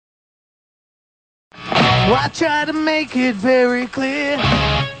I tried to make it very clear,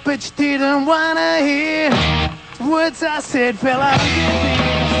 but you didn't wanna hear. Words I said fell out of your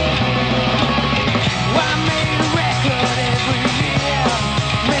ears. I made a record every year,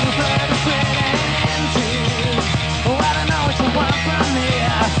 made a blood of sweat and tears. Oh, I don't know what you want from me,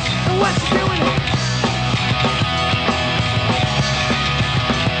 and what you doing here?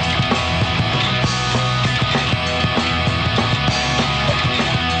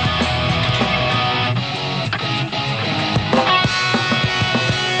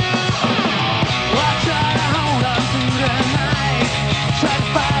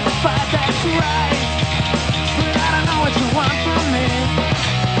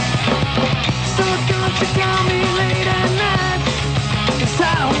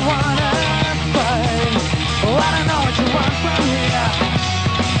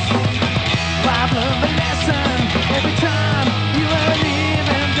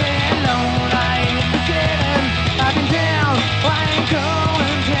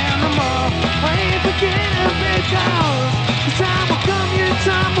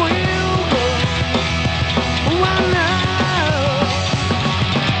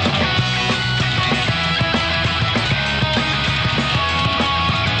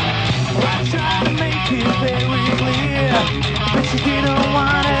 But you didn't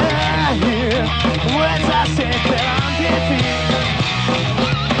wanna hear words I said fell on deaf ears.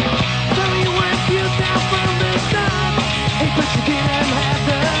 So you weren't built down from the start, hey, but you didn't have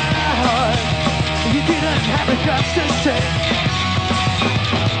the heart. You didn't have the guts to say.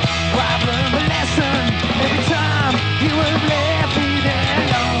 I've learned a lesson every time you have left me there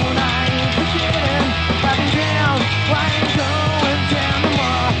alone. I ain't forgetting, I've been down, I ain't going down no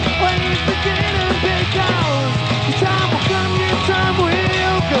more. I ain't forgetting because your time will come, your time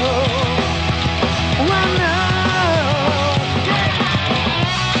will go. Oh, I know.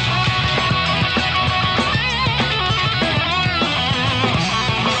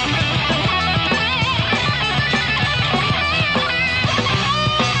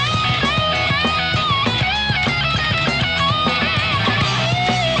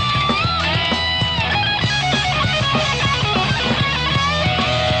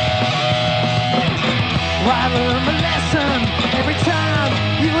 I learned my lesson every time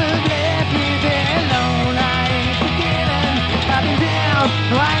you have left me there alone. I ain't forgetting, I've been down,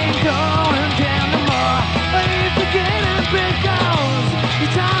 no, I ain't going down no more. I ain't forgetting because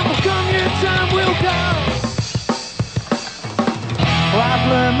your time will come, your time will go. I've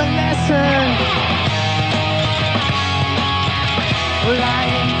learned my lesson. Well,